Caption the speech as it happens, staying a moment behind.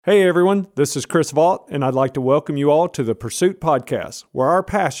Hey everyone, this is Chris Vaught, and I'd like to welcome you all to the Pursuit Podcast, where our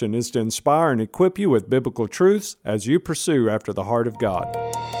passion is to inspire and equip you with biblical truths as you pursue after the heart of God.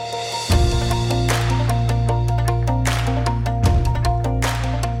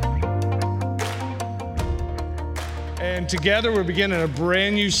 And together we're beginning a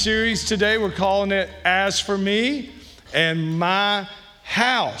brand new series today. We're calling it As For Me and My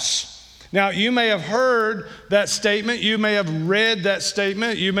House. Now, you may have heard that statement. You may have read that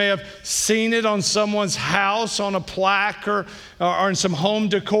statement. You may have seen it on someone's house, on a plaque, or in some home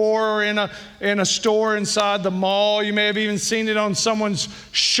decor, or in a store inside the mall. You may have even seen it on someone's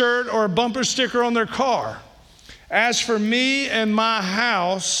shirt or a bumper sticker on their car. As for me and my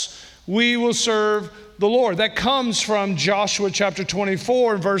house, we will serve the Lord. That comes from Joshua chapter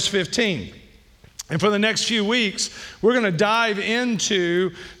 24, verse 15. And for the next few weeks, we're going to dive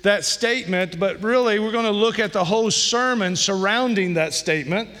into that statement, but really we're going to look at the whole sermon surrounding that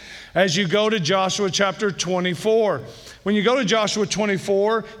statement as you go to Joshua chapter 24. When you go to Joshua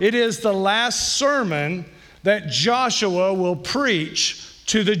 24, it is the last sermon that Joshua will preach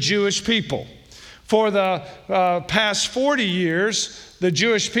to the Jewish people. For the past 40 years, the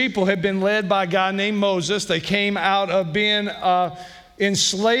Jewish people have been led by a guy named Moses. They came out of being in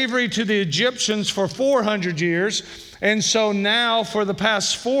slavery to the Egyptians for 400 years. And so now for the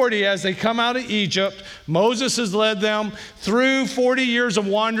past 40, as they come out of Egypt, Moses has led them through 40 years of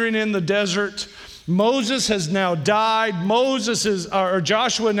wandering in the desert. Moses has now died.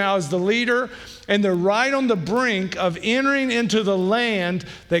 Joshua now is the leader. And they're right on the brink of entering into the land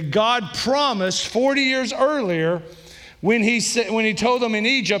that God promised 40 years earlier when he told them in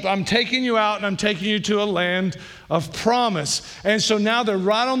Egypt, I'm taking you out and I'm taking you to a land of promise. And so now they're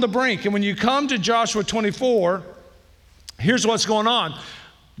right on the brink. And when you come to Joshua 24, here's what's going on.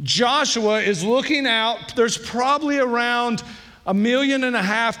 Joshua is looking out. There's probably around 1.5 million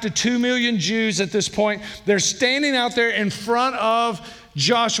to 2 million Jews at this point. They're standing out there in front of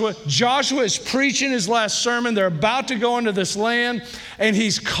Joshua. Joshua is preaching his last sermon. They're about to go into this land, and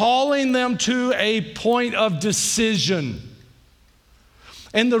he's calling them to a point of decision.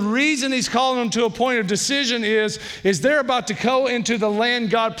 And the reason he's calling them to a point of decision is they're about to go into the land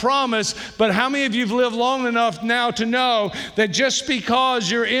God promised. But how many of you have lived long enough now to know that just because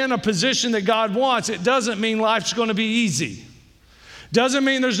you're in a position that God wants, it doesn't mean life's going to be easy. Doesn't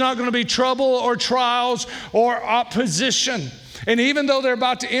mean there's not going to be trouble or trials or opposition. And even though they're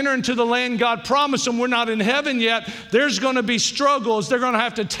about to enter into the land God promised them, we're not in heaven yet, there's going to be struggles. They're going to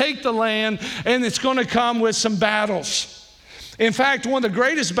have to take the land, and it's going to come with some battles. In fact, one of the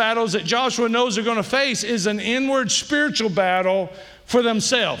greatest battles that Joshua knows they're going to face is an inward spiritual battle for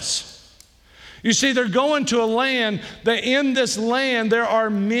themselves. You see, they're going to a land that in this land there are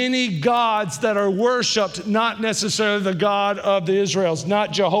many gods that are worshiped, not necessarily the God of the Israelites,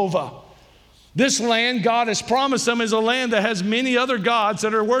 not Jehovah. This land God has promised them is a land that has many other gods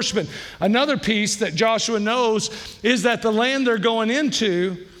that are worshiping. Another piece that Joshua knows is that the land they're going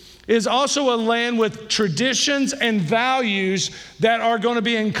into is also a land with traditions and values that are going to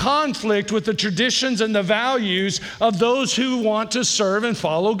be in conflict with the traditions and the values of those who want to serve and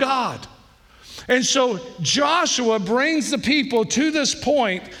follow God. And so Joshua brings the people to this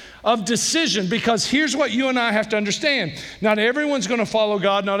point of decision, because here's what you and I have to understand. Not everyone's going to follow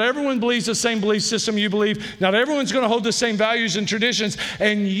God. Not everyone believes the same belief system you believe. Not everyone's going to hold the same values and traditions.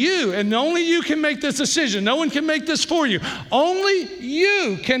 And only you can make this decision. No one can make this for you. Only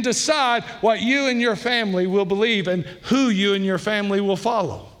you can decide what you and your family will believe and who you and your family will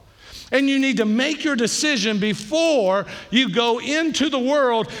follow. And you need to make your decision before you go into the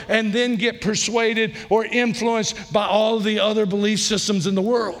world and then get persuaded or influenced by all the other belief systems in the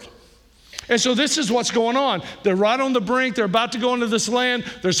world. And so this is what's going on. They're right on the brink. They're about to go into this land.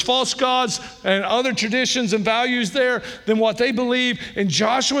 There's false gods and other traditions and values there than what they believe. And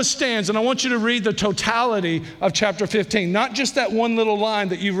Joshua stands, and I want you to read the totality of chapter 15, not just that one little line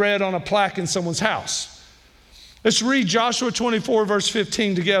that you read on a plaque in someone's house. Let's read Joshua 24, verse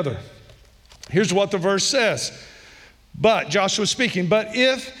 15 together. Here's what the verse says. But, Joshua speaking, but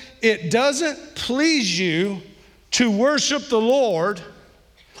if it doesn't please you to worship the Lord,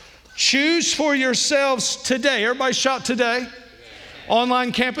 choose for yourselves today. Everybody shout today.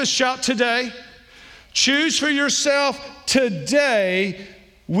 Online campus, shout today. Choose for yourself today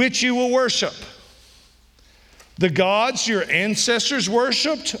which you will worship. The gods your ancestors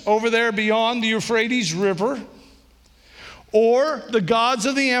worshiped over there beyond the Euphrates River, or the gods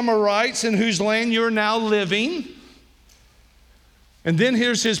of the Amorites in whose land you're now living. And then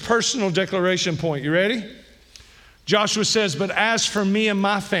here's his personal declaration point. You ready? Joshua says, but as for me and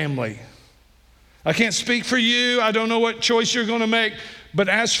my family, I can't speak for you. I don't know what choice you're going to make. but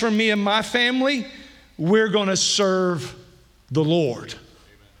as for me and my family, we're going to serve the Lord.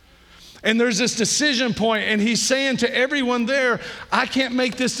 And there's this decision point, and he's saying to everyone there, I can't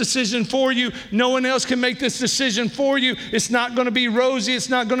make this decision for you. No one else can make this decision for you. It's not going to be rosy. It's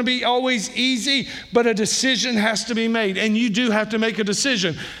not going to be always easy, but a decision has to be made, and you do have to make a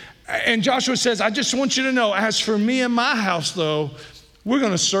decision. And Joshua says, I just want you to know, as for me and my house, though, we're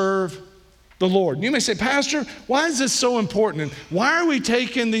going to serve the Lord. And you may say, Pastor, why is this so important? And why are we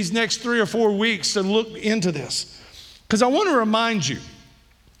taking these next 3 or 4 weeks to look into this? Because I want to remind you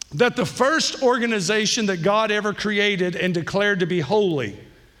that the first organization that God ever created and declared to be holy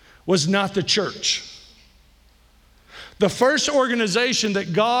was not the church. The first organization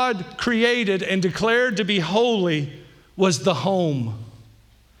that God created and declared to be holy was the home.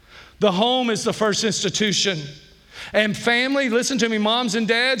 The home is the first institution. And family, listen to me, moms and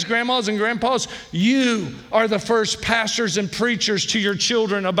dads, grandmas and grandpas, you are the first pastors and preachers to your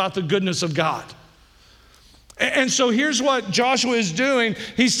children about the goodness of God. And so here's what Joshua is doing.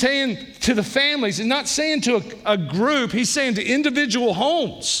 He's saying to the families, and not saying to a group, he's saying to individual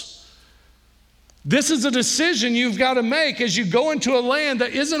homes. This is a decision you've got to make as you go into a land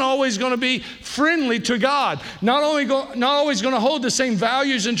that isn't always going to be friendly to God. Not always going to hold the same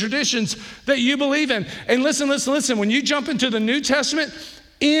values and traditions that you believe in. And listen. When you jump into the New Testament,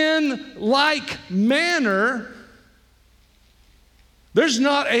 in like manner, there's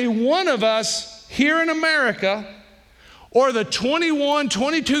not a one of us here in America or the 21,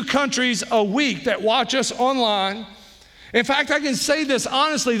 22 countries a week that watch us online. In fact, I can say this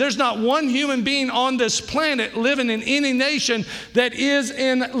honestly, there's not one human being on this planet living in any nation that is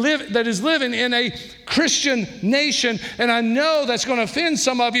living in a Christian nation. And I know that's going to offend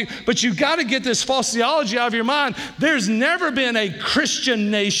some of you, but you got to get this false theology out of your mind. There's never been a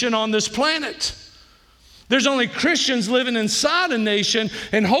Christian nation on this planet. There's only Christians living inside a nation,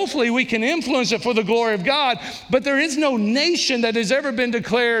 and hopefully we can influence it for the glory of God. But there is no nation that has ever been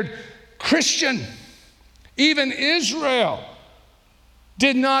declared Christian. Even Israel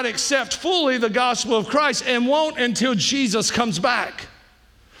did not accept fully the gospel of Christ and won't until Jesus comes back.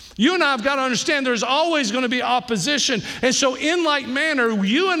 You and I have got to understand there's always going to be opposition. And so in like manner,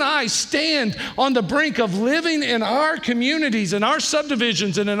 you and I stand on the brink of living in our communities, in our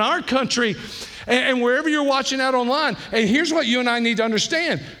subdivisions, and in our country, and wherever you're watching out online. And here's what you and I need to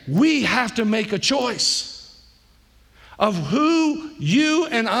understand. We have to make a choice of who you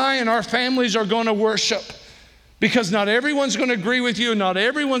and I and our families are going to worship. Because not everyone's going to agree with you, and not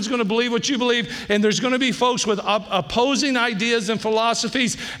everyone's going to believe what you believe, and there's going to be folks with opposing ideas and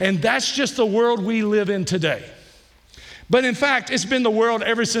philosophies, and that's just the world we live in today. But in fact, it's been the world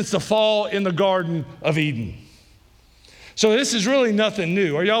ever since the fall in the Garden of Eden. So this is really nothing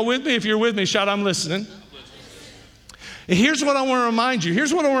new. Are y'all with me? If you're with me, shout, I'm listening. And here's what I want to remind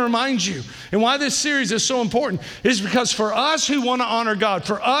you. And why this series is so important is because for us who want to honor God,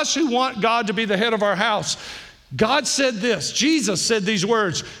 for us who want God to be the head of our house, God said this, Jesus said these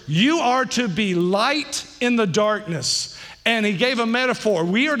words, you are to be light in the darkness. And he gave a metaphor.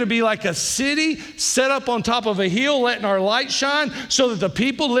 We are to be like a city set up on top of a hill, letting our light shine so that the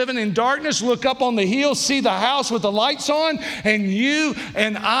people living in darkness look up on the hill, see the house with the lights on, and you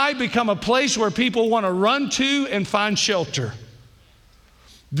and I become a place where people want to run to and find shelter.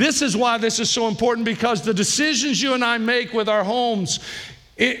 This is why this is so important, because the decisions you and I make with our homes,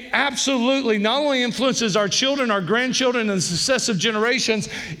 it absolutely not only influences our children, our grandchildren, and successive generations,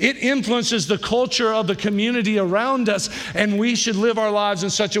 it influences the culture of the community around us. And we should live our lives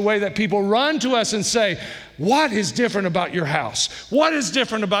in such a way that people run to us and say, what is different about your house? What is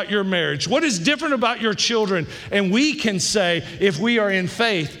different about your marriage? What is different about your children? And we can say, if we are in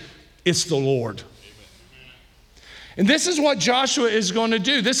faith, it's the Lord. And this is what Joshua is going to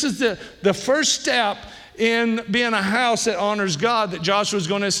do. This is the first step in being a house that honors God that Joshua is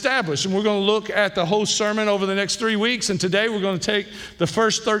going to establish. And we're going to look at the whole sermon over the next 3 weeks. And today we're going to take the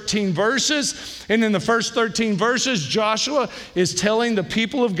first 13 verses. And in the first 13 verses, Joshua is telling the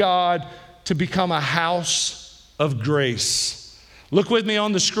people of God to become a house of grace. Look with me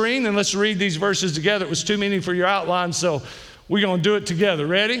on the screen and let's read these verses together. It was too many for your outline, so we're going to do it together.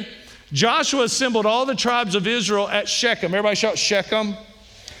 Ready? Joshua assembled all the tribes of Israel at Shechem. Everybody shout Shechem.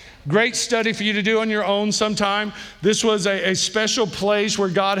 Great study for you to do on your own sometime. This was a special place where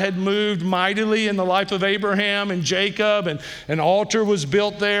God had moved mightily in the life of Abraham and Jacob, and an altar was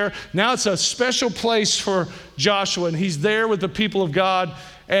built there. Now it's a special place for Joshua, and he's there with the people of God.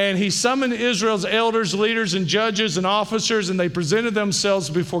 And he summoned Israel's elders, leaders, and judges and officers, and they presented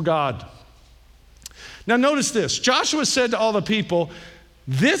themselves before God. Now notice this. Joshua said to all the people,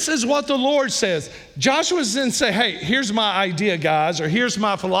 This is what the Lord says. Joshua didn't say, hey, here's my idea, guys, or here's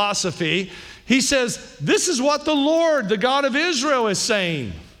my philosophy. He says, this is what the Lord, the God of Israel, is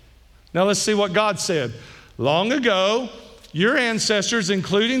saying. Now let's see what God said. Long ago, your ancestors,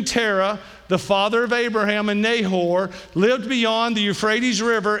 including Terah, the father of Abraham and Nahor, lived beyond the Euphrates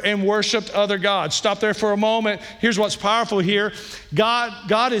River and worshiped other gods. Stop there for a moment. Here's what's powerful here.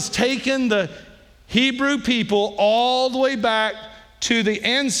 God has taken the Hebrew people all the way back to the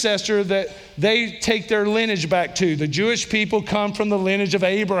ancestor that they take their lineage back to. The Jewish people come from the lineage of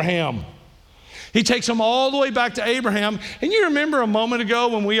Abraham. He takes them all the way back to Abraham. And you remember a moment ago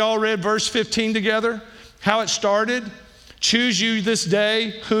when we all read verse 15 together, how it started? Choose you this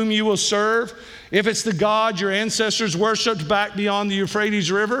day whom you will serve. If it's the God your ancestors worshiped back beyond the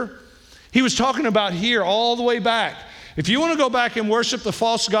Euphrates River. He was talking about here all the way back. If you want to go back and worship the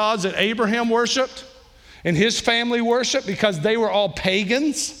false gods that Abraham worshiped and his family worshiped because they were all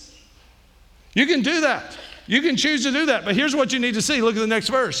pagans, you can do that. You can choose to do that. But here's what you need to see. Look at the next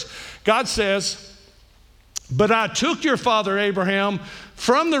verse. God says, but I took your father Abraham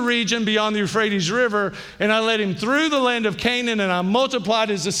from the region beyond the Euphrates River, and I led him through the land of Canaan, and I multiplied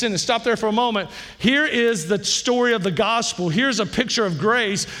his descendants. Stop there for a moment. Here is the story of the gospel. Here's a picture of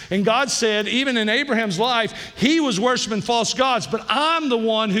grace. And God said, even in Abraham's life, he was worshiping false gods, but I'm the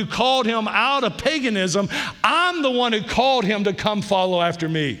one who called him out of paganism. I'm the one who called him to come follow after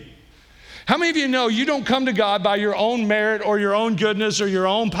me. How many of you know you don't come to God by your own merit or your own goodness or your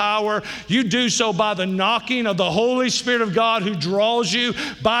own power? You do so by the knocking of the Holy Spirit of God who draws you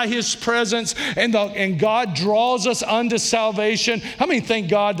by his presence, and God draws us unto salvation. How many thank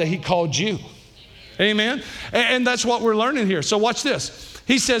God that he called you? Amen? And that's what we're learning here. So watch this.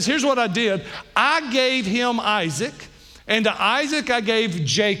 He says, here's what I did. I gave him Isaac, and to Isaac I gave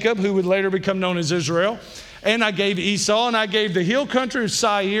Jacob, who would later become known as Israel. And I gave Esau, and I gave the hill country of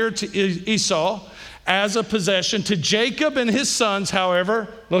Seir to Esau as a possession. To Jacob and his sons, however,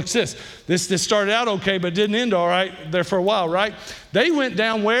 look at this. This started out okay, but didn't end all right there for a while, right? They went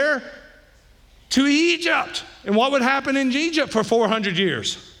down where? To Egypt. And what would happen in Egypt for 400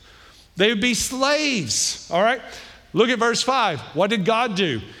 years? They would be slaves, all right? Look at verse 5. What did God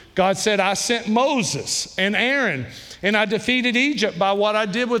do? God said, I sent Moses and Aaron, and I defeated Egypt by what I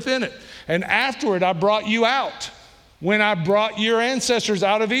did within it. And afterward, I brought you out. When I brought your ancestors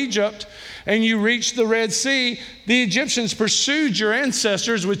out of Egypt and you reached the Red Sea, the Egyptians pursued your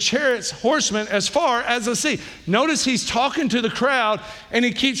ancestors with chariots, horsemen, as far as the sea. Notice he's talking to the crowd and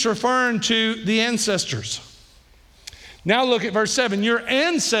he keeps referring to the ancestors. Now look at verse 7. Your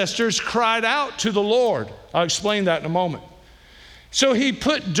ancestors cried out to the Lord. I'll explain that in a moment. So he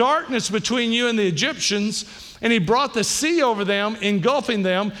put darkness between you and the Egyptians, and he brought the sea over them, engulfing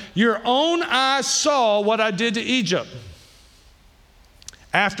them. Your own eyes saw what I did to Egypt.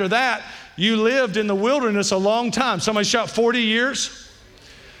 After that, you lived in the wilderness a long time. Somebody shout 40 years.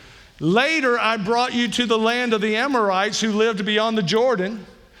 Later, I brought you to the land of the Amorites who lived beyond the Jordan.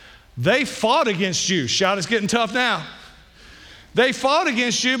 They fought against you. Shout, it's getting tough now. They fought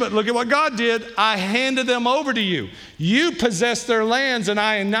against you, but look at what God did. I handed them over to you. You possessed their lands, and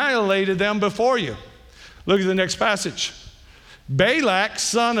I annihilated them before you. Look at the next passage. Balak,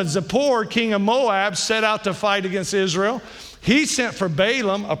 son of Zippor, king of Moab, set out to fight against Israel. He sent for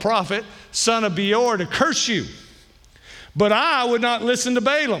Balaam, a prophet, son of Beor, to curse you. But I would not listen to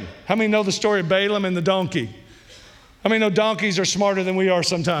Balaam. How many know the story of Balaam and the donkey? How many know donkeys are smarter than we are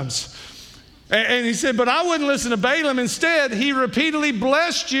sometimes? And he said, but I wouldn't listen to Balaam. Instead, he repeatedly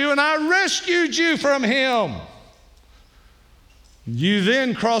blessed you, and I rescued you from him. You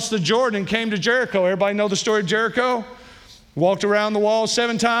then crossed the Jordan and came to Jericho. Everybody know the story of Jericho? Walked around the walls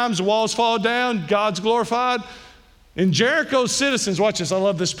 7 times, the walls fall down, God's glorified. And Jericho's citizens, watch this, I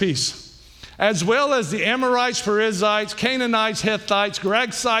love this piece, as well as the Amorites, Perizzites, Canaanites, Hittites,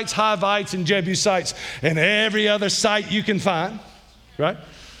 Girgashites, Hivites, and Jebusites, and every other site you can find, right?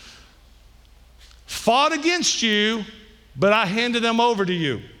 Fought against you, but I handed them over to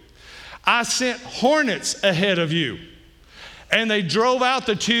you. I sent hornets ahead of you, and they drove out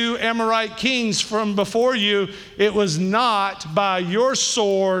the 2 Amorite kings from before you. It was not by your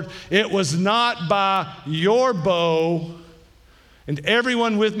sword, it was not by your bow. And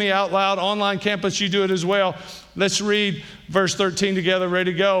everyone with me out loud, online campus, you do it as well. Let's read verse 13 together,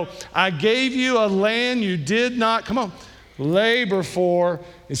 ready to go. I gave you a land you did not, come on, labor for,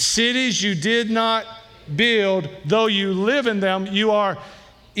 and cities you did not build, though you live in them. You are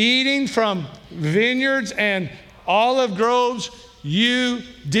eating from vineyards and olive groves you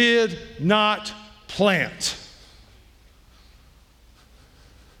did not plant.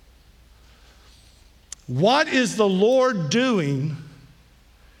 What is the Lord doing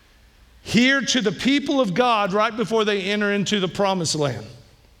here to the people of God right before they enter into the promised land.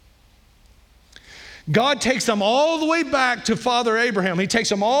 God takes them all the way back to Father Abraham. He takes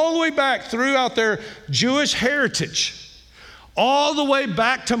them all the way back throughout their Jewish heritage, all the way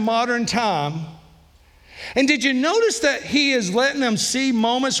back to modern time. And did you notice that he is letting them see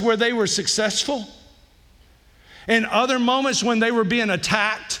moments where they were successful and other moments when they were being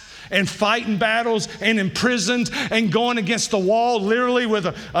attacked and fighting battles and imprisoned and going against the wall, literally with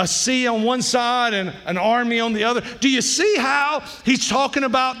a sea on one side and an army on the other? Do you see how he's talking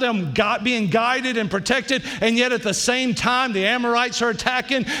about them being guided and protected, and yet at the same time the Amorites are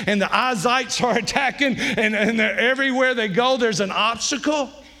attacking and the Izzites are attacking, and everywhere they go there's an obstacle?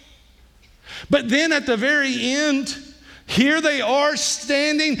 But then at the very end, here they are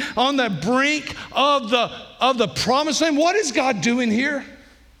standing on the brink of the promised land. What is God doing here?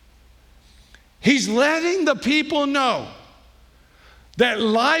 He's letting the people know that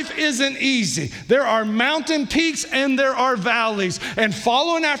life isn't easy. There are mountain peaks and there are valleys. And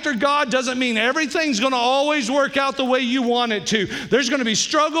following after God doesn't mean everything's going to always work out the way you want it to. There's going to be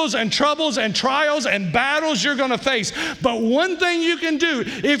struggles and troubles and trials and battles you're going to face. But one thing you can do,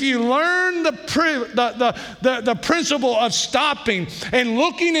 if you learn the principle of stopping and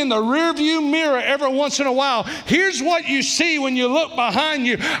looking in the rearview mirror every once in a while, here's what you see when you look behind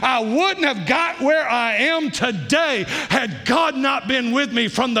you. I wouldn't have got where I am today had God not been with me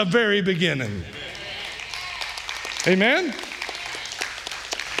from the very beginning. Amen?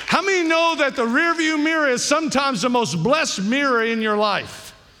 How many know that the rearview mirror is sometimes the most blessed mirror in your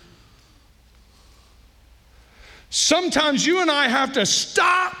life? Sometimes you and I have to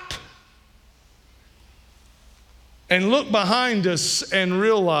stop and look behind us and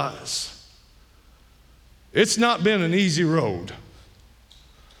realize it's not been an easy road.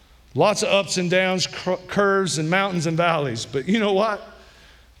 Lots of ups and downs, curves and mountains and valleys. But you know what?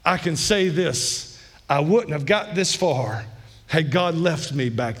 I can say this. I wouldn't have got this far had God left me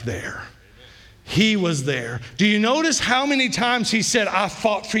back there. He was there. Do you notice how many times he said, I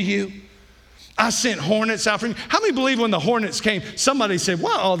fought for you? I sent hornets out for you. How many believe when the hornets came, somebody said,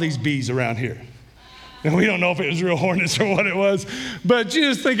 why all these bees around here? And we don't know if it was real hornets or what it was. But you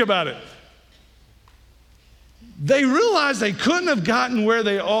just think about it. They realized they couldn't have gotten where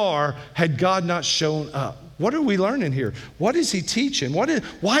they are had God not shown up. What are we learning here? What is he teaching?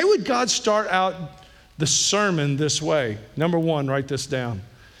 Why would God start out the sermon this way? Number one, write this down.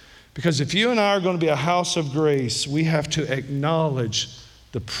 Because if you and I are going to be a house of grace, we have to acknowledge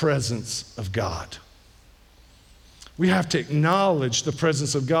the presence of God. We have to acknowledge the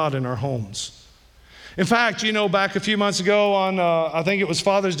presence of God in our homes. In fact, you know, back a few months ago on, I think it was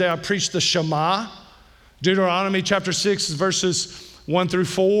Father's Day, I preached the Shema. Deuteronomy chapter 6, verses 1 through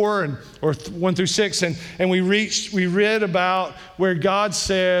 4 or 1 through 6. And we read about where God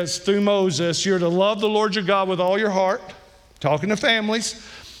says through Moses, you're to love the Lord your God with all your heart, talking to families.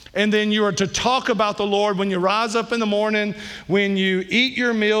 And then you are to talk about the Lord when you rise up in the morning, when you eat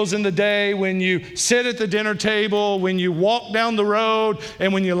your meals in the day, when you sit at the dinner table, when you walk down the road,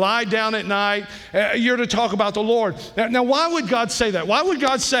 and when you lie down at night. You're to talk about the Lord. Now, why would God say that? Why would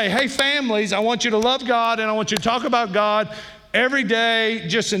God say, hey, families, I want you to love God and I want you to talk about God every day,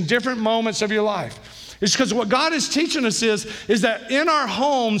 just in different moments of your life? It's because what God is teaching us is that in our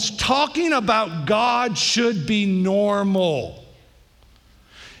homes, talking about God should be normal.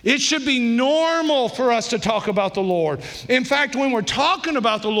 It should be normal for us to talk about the Lord. In fact, when we're talking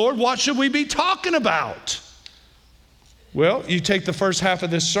about the Lord, what should we be talking about? Well, you take the first half of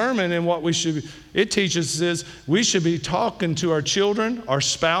this sermon and it teaches us is we should be talking to our children, our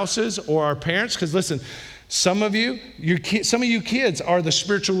spouses, or our parents. Because listen, some of you kids are the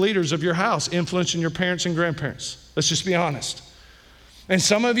spiritual leaders of your house, influencing your parents and grandparents. Let's just be honest. And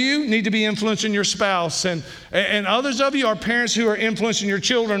some of you need to be influencing your spouse, and others of you are parents who are influencing your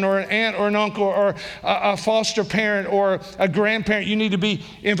children, or an aunt or an uncle or a foster parent or a grandparent. You need to be,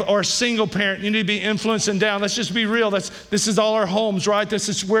 or a single parent, you need to be influencing down. Let's just be real. This is all our homes, right? This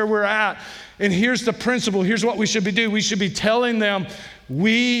is where we're at. And here's the principle. Here's what we should be doing. We should be telling them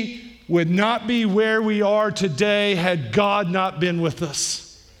we would not be where we are today had God not been with us.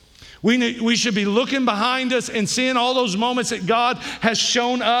 We should be looking behind us and seeing all those moments that God has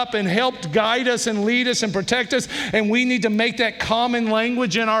shown up and helped guide us and lead us and protect us. And we need to make that common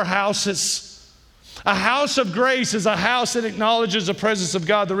language in our houses. A house of grace is a house that acknowledges the presence of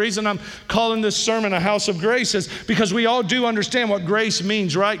God. The reason I'm calling this sermon a house of grace is because we all do understand what grace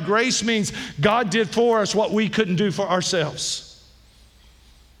means, right? Grace means God did for us what we couldn't do for ourselves.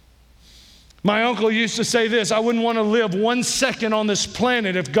 My uncle used to say this, I wouldn't want to live 1 second on this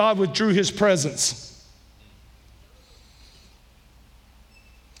planet if God withdrew his presence.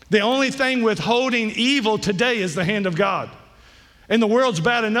 The only thing withholding evil today is the hand of God. And the world's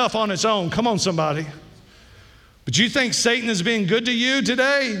bad enough on its own. Come on, somebody. But you think Satan is being good to you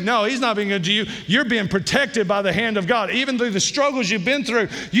today? No, he's not being good to you. You're being protected by the hand of God. Even through the struggles you've been through,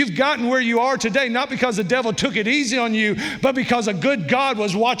 you've gotten where you are today, not because the devil took it easy on you, but because a good God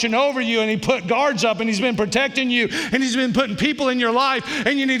was watching over you and he put guards up and he's been protecting you and he's been putting people in your life,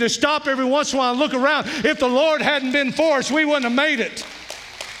 and you need to stop every once in a while and look around. If the Lord hadn't been for us, we wouldn't have made it.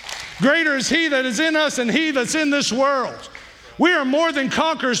 Greater is he that is in us than he that's in this world. We are more than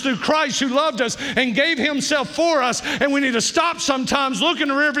conquerors through Christ who loved us and gave himself for us. And we need to stop sometimes, look in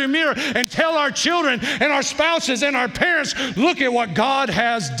the rearview mirror and tell our children and our spouses and our parents, look at what God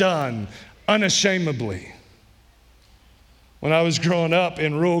has done unashamedly. When I was growing up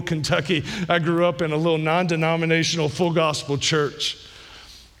in rural Kentucky, I grew up in a little non-denominational full gospel church.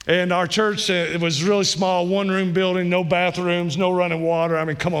 And our church, it was really small, one-room building, no bathrooms, no running water. I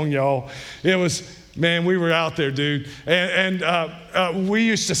mean, come on, y'all. It was, man, we were out there, dude. And we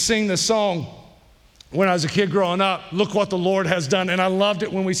used to sing the song when I was a kid growing up, look what the Lord has done. And I loved it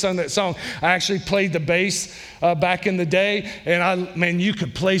when we sung that song. I actually played the bass back in the day. And man, you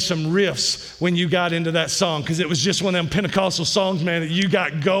could play some riffs when you got into that song, because it was just one of them Pentecostal songs, man, that you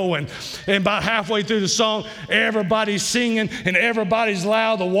got going. And about halfway through the song, everybody's singing and everybody's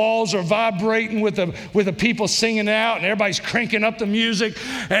loud. The walls are vibrating with the people singing out, and everybody's cranking up the music.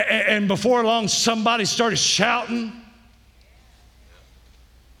 And before long, somebody started shouting.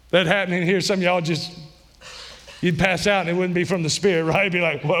 That happened in here. Some of y'all you'd pass out and it wouldn't be from the Spirit, right? It'd be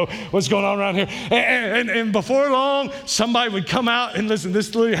like, whoa, what's going on around here? And before long, somebody would come out, and listen,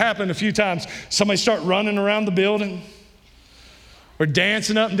 this literally happened a few times. Somebody start running around the building or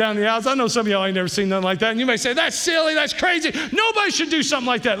dancing up and down the aisles. I know some of y'all ain't never seen nothing like that. And you may say, that's silly, that's crazy. Nobody should do something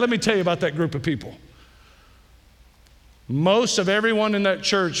like that. Let me tell you about that group of people. Most of everyone in that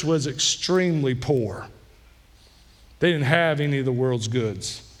church was extremely poor. They didn't have any of the world's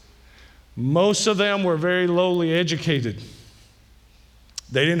goods. Most of them were very lowly educated.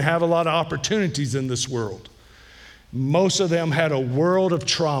 They didn't have a lot of opportunities in this world. Most of them had a world of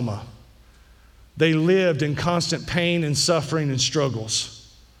trauma. They lived in constant pain and suffering and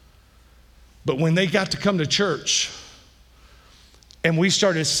struggles. But when they got to come to church and we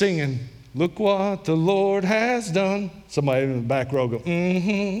started singing, look what the Lord has done. Somebody in the back row go,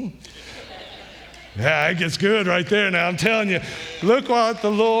 mm-hmm. Yeah, it gets good right there now, I'm telling you. Look what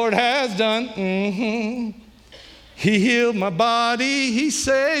the Lord has done. Mm-hmm. He healed my body. He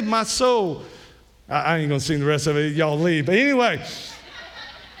saved my soul. I ain't going to sing the rest of it. Y'all leave. But anyway,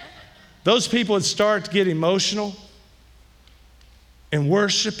 those people would start to get emotional and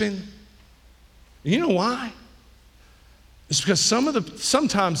worshiping. You know why? It's because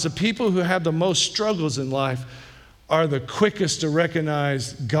sometimes the people who have the most struggles in life are the quickest to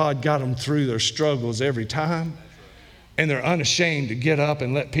recognize God got them through their struggles every time. And they're unashamed to get up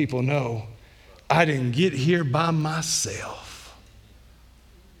and let people know, I didn't get here by myself.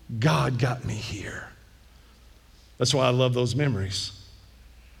 God got me here. That's why I love those memories.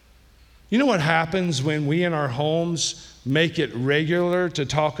 You know what happens when we in our homes make it regular to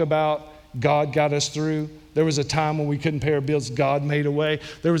talk about God us through? There was a time when we couldn't pay our bills, God made a way.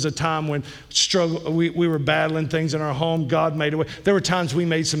 There was a time when we were battling things in our home, God made a way. There were times we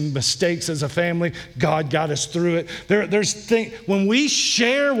made some mistakes as a family, God got us through it. When we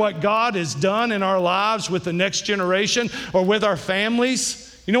share what God has done in our lives with the next generation or with our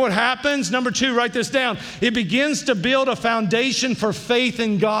families, you know what happens? Number 2, write this down. It begins to build a foundation for faith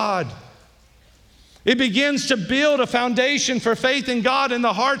in God. It begins to build a foundation for faith in God in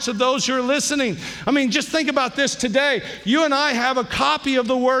the hearts of those who are listening. I mean, just think about this today. You and I have a copy of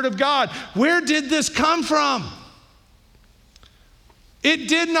the Word of God. Where did this come from? It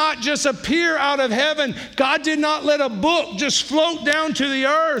did not just appear out of heaven. God did not let a book just float down to the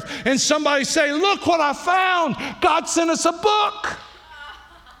earth and somebody say, look what I found. God sent us a book.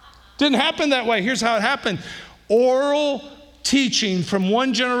 Didn't happen that way. Here's how it happened. Oral teaching from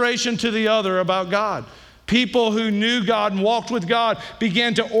one generation to the other about God. People who knew God and walked with God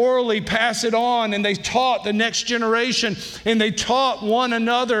began to orally pass it on, and they taught the next generation, and they taught one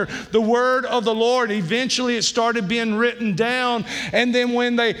another the word of the Lord. Eventually it started being written down, and then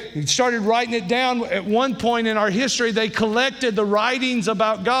when they started writing it down, at one point in our history, they collected the writings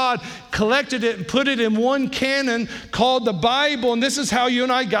about God, collected it and put it in one canon called the Bible, and this is how you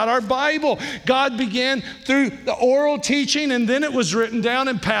and I got our Bible. God began through the oral teaching, and then it was written down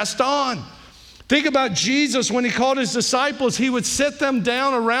and passed on. Think about Jesus when he called his disciples. He would sit them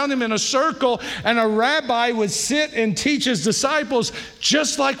down around him in a circle, and a rabbi would sit and teach his disciples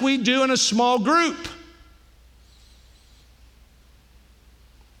just like we do in a small group.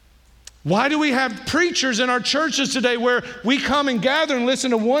 Why do we have preachers in our churches today where we come and gather and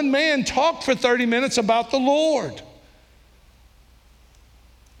listen to one man talk for 30 minutes about the Lord?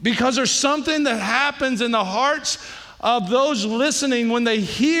 Because there's something that happens in the hearts of those listening when they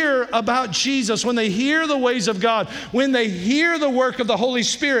hear about Jesus, when they hear the ways of God, when they hear the work of the Holy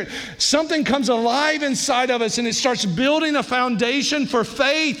Spirit. Something comes alive inside of us and it starts building a foundation for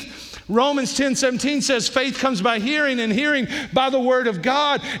faith. Romans 10:17 says faith comes by hearing and hearing by the word of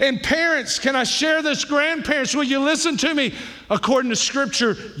God. And parents, can I share this? Grandparents, will you listen to me? According to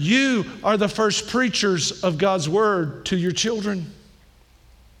Scripture, you are the first preachers of God's word to your children.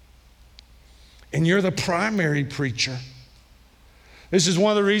 And you're the primary preacher. This is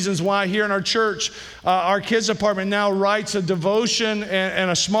one of the reasons why here in our church, our kids department now writes a devotion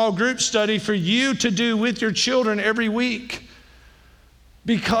and a small group study for you to do with your children every week.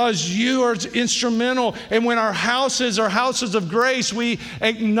 Because you are instrumental. And when our houses are houses of grace, we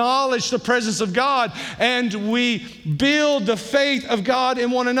acknowledge the presence of God and we build the faith of God in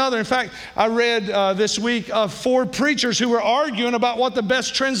one another. In fact, I read this week of 4 preachers who were arguing about what the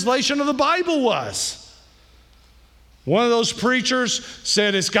best translation of the Bible was. One of those preachers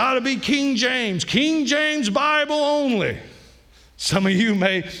said it's got to be King James Bible only. Some of you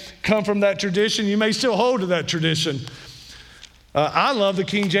may come from that tradition. You may still hold to that tradition. I love the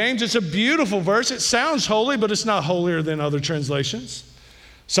King James. It's a beautiful verse. It sounds holy, but it's not holier than other translations.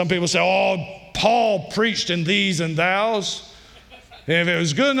 Some people say, oh, Paul preached in these and thous. And if it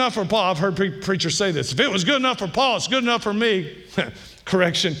was good enough for Paul, I've heard preachers say this, if it was good enough for Paul, it's good enough for me.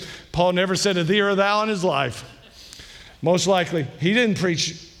 Correction, Paul never said a thee or a thou in his life. Most likely, he didn't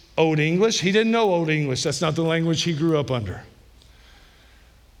preach Old English. He didn't know Old English. That's not the language he grew up under.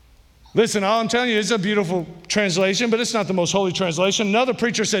 Listen, all I'm telling you, it's a beautiful translation, but it's not the most holy translation. Another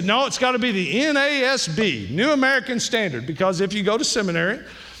preacher said, no, it's got to be the NASB, New American Standard, because if you go to seminary,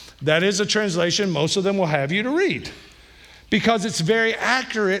 that is a translation most of them will have you to read, because it's very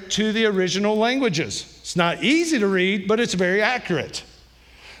accurate to the original languages. It's not easy to read, but it's very accurate.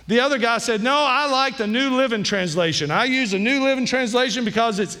 The other guy said, no, I like the New Living Translation. I use the New Living Translation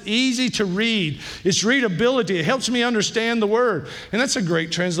because it's easy to read. It's readability. It helps me understand the word. And that's a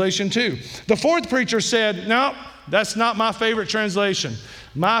great translation too. The fourth preacher said, no, that's not my favorite translation.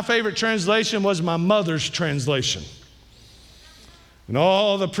 My favorite translation was my mother's translation. And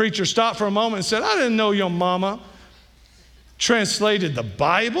all the preacher stopped for a moment and said, I didn't know your mama translated the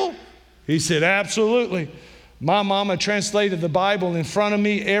Bible. He said, absolutely. My mama translated the Bible in front of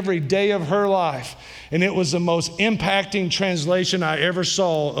me every day of her life. And it was the most impacting translation I ever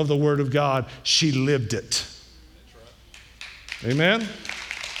saw of the Word of God. She lived it. Amen?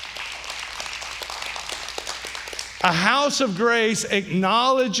 A house of grace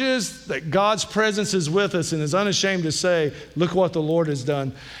acknowledges that God's presence is with us and is unashamed to say, look what the Lord has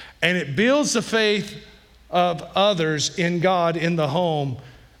done. And it builds the faith of others in God in the home.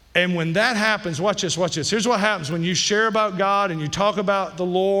 And when that happens, watch this. Here's what happens when you share about God and you talk about the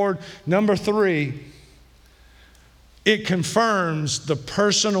Lord. Number 3, it confirms the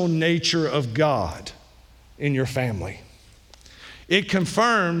personal nature of God in your family. It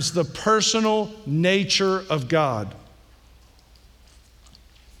confirms the personal nature of God.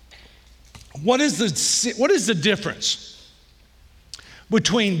 What is the difference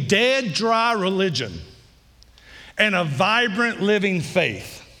between dead, dry religion and a vibrant, living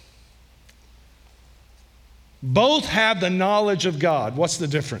faith? Both have the knowledge of God. What's the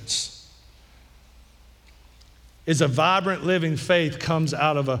difference? Is a vibrant, living faith comes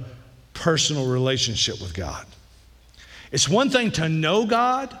out of a personal relationship with God. It's one thing to know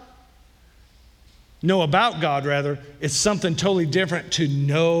God, know about God rather. It's something totally different to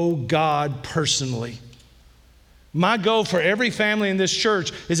know God personally. My goal for every family in this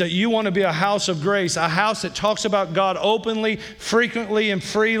church is that you want to be a house of grace, a house that talks about God openly, frequently, and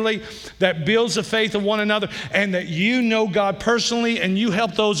freely, that builds the faith of one another, and that you know God personally, and you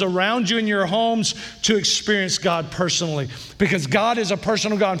help those around you in your homes to experience God personally, because God is a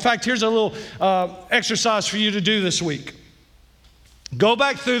personal God. In fact, here's a little exercise for you to do this week. Go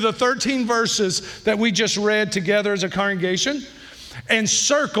back through the 13 verses that we just read together as a congregation and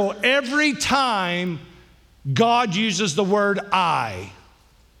circle every time God uses the word I.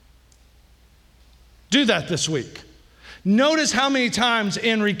 Do that this week. Notice how many times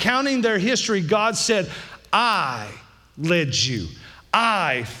in recounting their history, God said, I led you.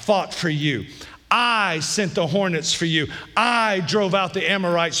 I fought for you. I sent the hornets for you. I drove out the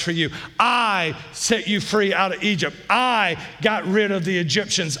Amorites for you. I set you free out of Egypt. I got rid of the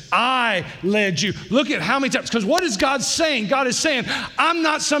Egyptians. I led you. Look at how many times, because what is God saying? God is saying, I'm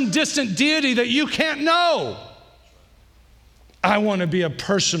not some distant deity that you can't know. I want to be a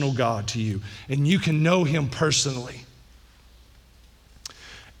personal God to you, and you can know him personally.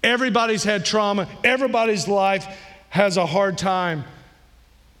 Everybody's had trauma. Everybody's life has a hard time.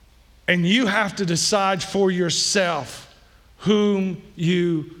 And you have to decide for yourself whom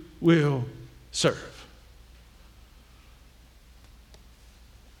you will serve.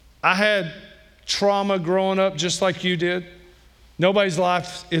 I had trauma growing up just like you did. Nobody's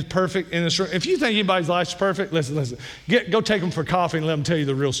life is perfect in this room. If you think anybody's life's perfect, listen. Go take them for coffee and let them tell you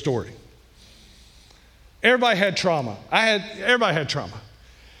the real story. Everybody had trauma. Everybody had trauma.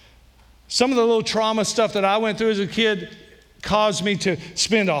 Some of the little trauma stuff that I went through as a kid caused me to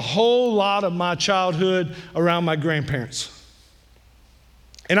spend a whole lot of my childhood around my grandparents.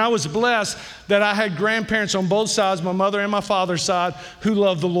 And I was blessed that I had grandparents on both sides, my mother and my father's side, who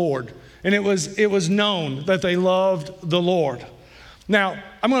loved the Lord. And it was known that they loved the Lord. Now,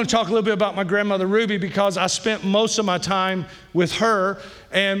 I'm going to talk a little bit about my grandmother Ruby because I spent most of my time with her.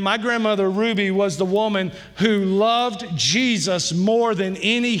 And my grandmother Ruby was the woman who loved Jesus more than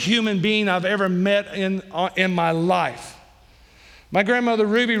any human being I've ever met in my life. My grandmother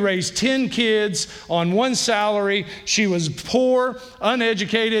Ruby raised 10 kids on one salary. She was poor,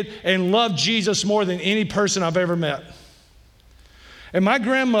 uneducated, and loved Jesus more than any person I've ever met. And my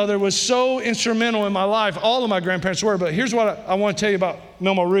grandmother was so instrumental in my life. All of my grandparents were, but here's what I want to tell you about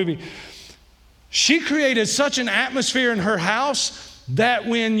Milma Ruby. She created such an atmosphere in her house that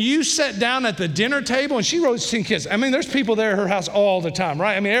when you sat down at the dinner table, and she raised 10 kids. I mean, there's people there at her house all the time,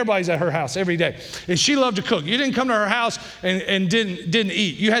 right? I mean, everybody's at her house every day. And she loved to cook. You didn't come to her house and didn't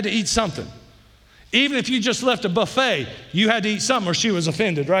eat. You had to eat something. Even if you just left a buffet, you had to eat something or she was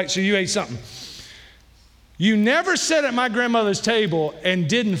offended, right? So you ate something. You never sat at my grandmother's table and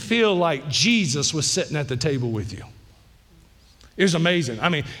didn't feel like Jesus was sitting at the table with you. It was amazing. I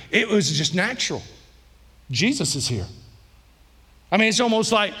mean, it was just natural. Jesus is here. I mean, it's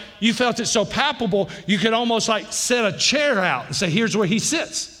almost like you felt it so palpable, you could almost like set a chair out and say, here's where he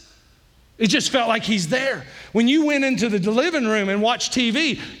sits. It just felt like he's there. When you went into the living room and watched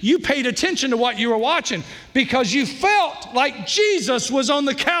TV, you paid attention to what you were watching because you felt like Jesus was on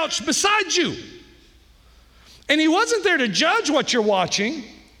the couch beside you. And he wasn't there to judge what you're watching.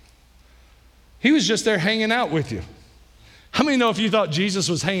 He was just there hanging out with you. How many know if you thought Jesus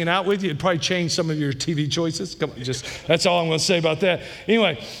was hanging out with you, it'd probably change some of your TV choices? Come on, that's all I'm going to say about that.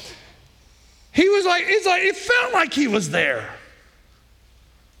 Anyway, it felt like he was there.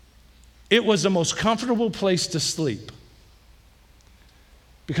 It was the most comfortable place to sleep.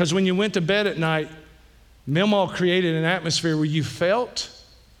 Because when you went to bed at night, Milma created an atmosphere where you felt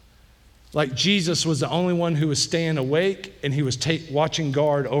like Jesus was the only one who was staying awake and he was watching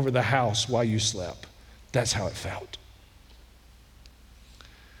guard over the house while you slept. That's how it felt.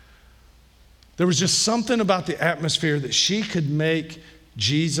 There was just something about the atmosphere that she could make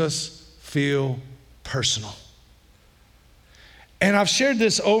Jesus feel personal. And I've shared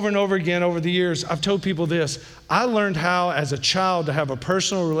this over and over again over the years. I've told people this. I learned how as a child to have a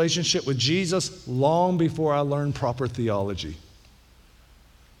personal relationship with Jesus long before I learned proper theology.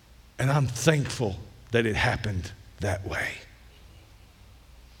 And I'm thankful that it happened that way.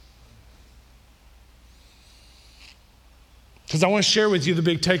 Because I want to share with you the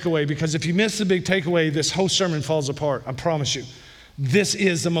big takeaway, because if you miss the big takeaway, this whole sermon falls apart. I promise you. This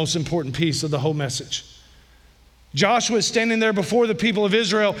is the most important piece of the whole message. Joshua is standing there before the people of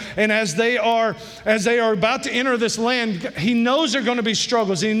Israel, and as they are about to enter this land, he knows there are going to be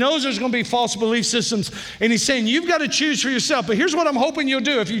struggles. He knows there's going to be false belief systems, and he's saying, you've got to choose for yourself. But here's what I'm hoping you'll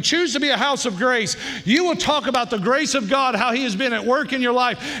do. If you choose to be a house of grace, you will talk about the grace of God, how he has been at work in your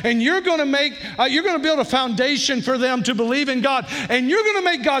life, and you're going to build a foundation for them to believe in God, and you're going to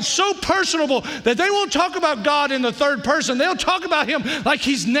make God so personable that they won't talk about God in the third person. They'll talk about him like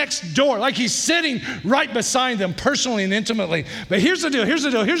he's next door, like he's sitting right beside them, personally and intimately. But here's the deal.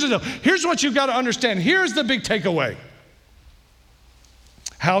 Here's what you've got to understand. Here's the big takeaway.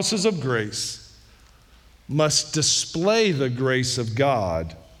 Houses of grace must display the grace of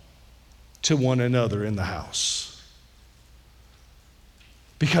God to one another in the house.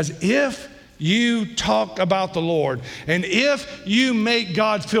 Because if you talk about the Lord, and if you make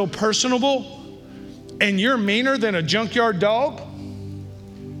God feel personable, and you're meaner than a junkyard dog,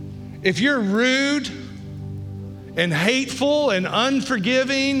 if you're rude and hateful and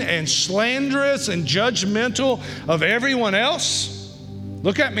unforgiving and slanderous and judgmental of everyone else,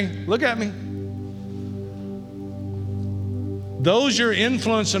 look at me. Those you're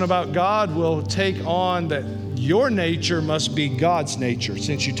influencing about God will take on that your nature must be God's nature,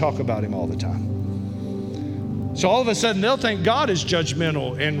 since you talk about him all the time. So all of a sudden they'll think God is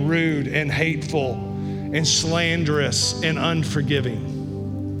judgmental and rude and hateful and slanderous and unforgiving.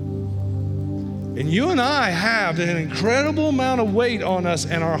 And you and I have an incredible amount of weight on us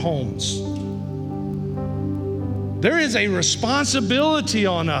and our homes. There is a responsibility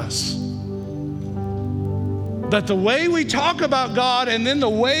on us that the way we talk about God and then the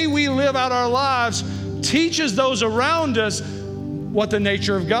way we live out our lives teaches those around us what the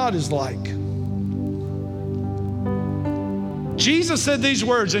nature of God is like. Jesus said these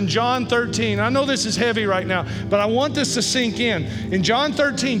words in John 13. I know this is heavy right now, but I want this to sink in. In John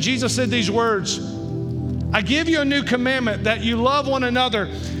 13, Jesus said these words, I give you a new commandment that you love one another,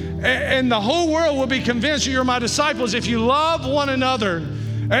 and the whole world will be convinced that you're my disciples if you love one another.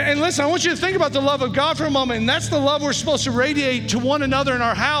 And listen, I want you to think about the love of God for a moment, and that's the love we're supposed to radiate to one another in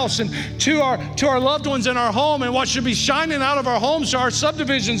our house and to our loved ones in our home, and what should be shining out of our homes to our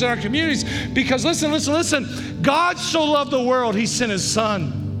subdivisions and our communities. Because listen, God so loved the world, He sent His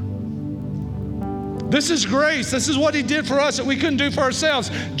Son. This is grace. This is what He did for us that we couldn't do for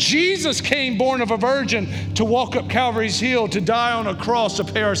ourselves. Jesus came born of a virgin to walk up Calvary's hill, to die on a cross to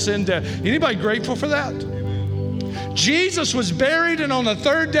pay our sin debt. Anybody grateful for that? Jesus was buried, and on the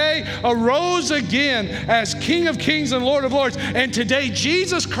third day arose again as King of Kings and Lord of Lords. And today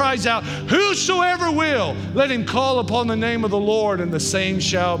Jesus cries out, whosoever will, let him call upon the name of the Lord, and the same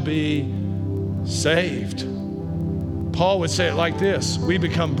shall be saved. Paul would say it like this: we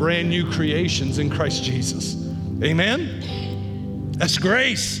become brand new creations in Christ Jesus. Amen? That's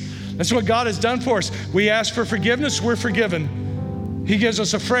grace. That's what God has done for us. We ask for forgiveness, we're forgiven. He gives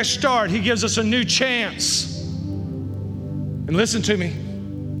us a fresh start. He gives us a new chance. And listen to me,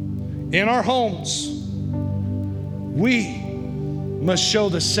 in our homes, we must show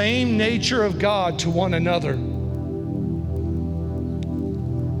the same nature of God to one another.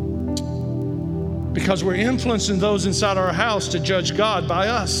 Because we're influencing those inside our house to judge God by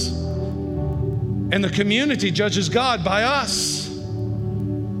us. And the community judges God by us.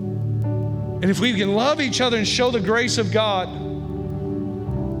 And if we can love each other and show the grace of God,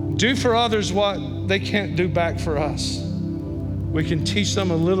 do for others what they can't do back for us, we can teach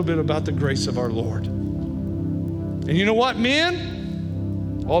them a little bit about the grace of our Lord. And you know what,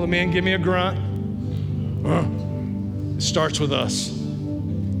 men? All the men give me a grunt. It starts with us.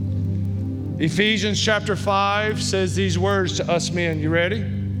 Ephesians chapter 5 says these words to us men. You ready?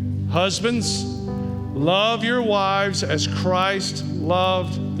 Husbands, love your wives as Christ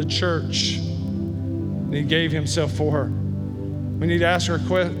loved the church, and He gave Himself for her. We need to ask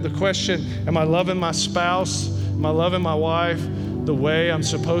the question, am I loving my spouse? Am I loving my wife the way I'm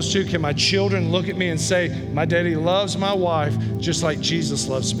supposed to? Can my children look at me and say, my daddy loves my wife just like Jesus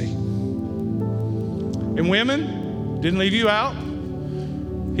loves me? And women, didn't leave you out.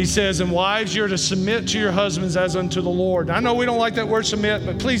 He says, and wives, you're to submit to your husbands as unto the Lord. I know we don't like that word submit,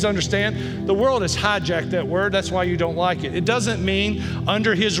 but please understand, the world has hijacked that word. That's why you don't like it. It doesn't mean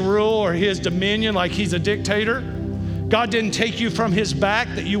under His rule or His dominion like He's a dictator. God didn't take you from His back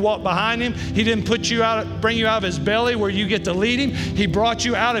that you walk behind Him. He didn't bring you out of His belly where you get to lead Him. He brought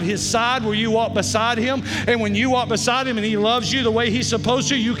you out of His side where you walk beside Him. And when you walk beside Him and He loves you the way He's supposed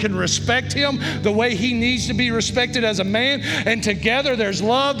to, you can respect Him the way He needs to be respected as a man. And together there's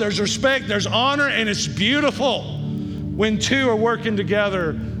love, there's respect, there's honor, and it's beautiful when two are working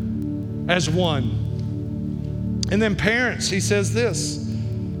together as one. And then parents, he says this: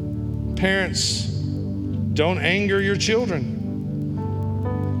 parents, don't anger your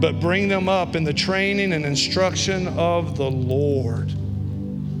children, but bring them up in the training and instruction of the Lord.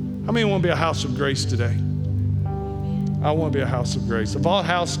 How many want to be a house of grace today? I want to be a house of grace. If all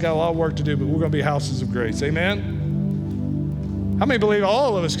houses got a lot of work to do, but we're going to be houses of grace. Amen? How many believe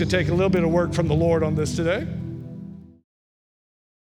all of us could take a little bit of work from the Lord on this today?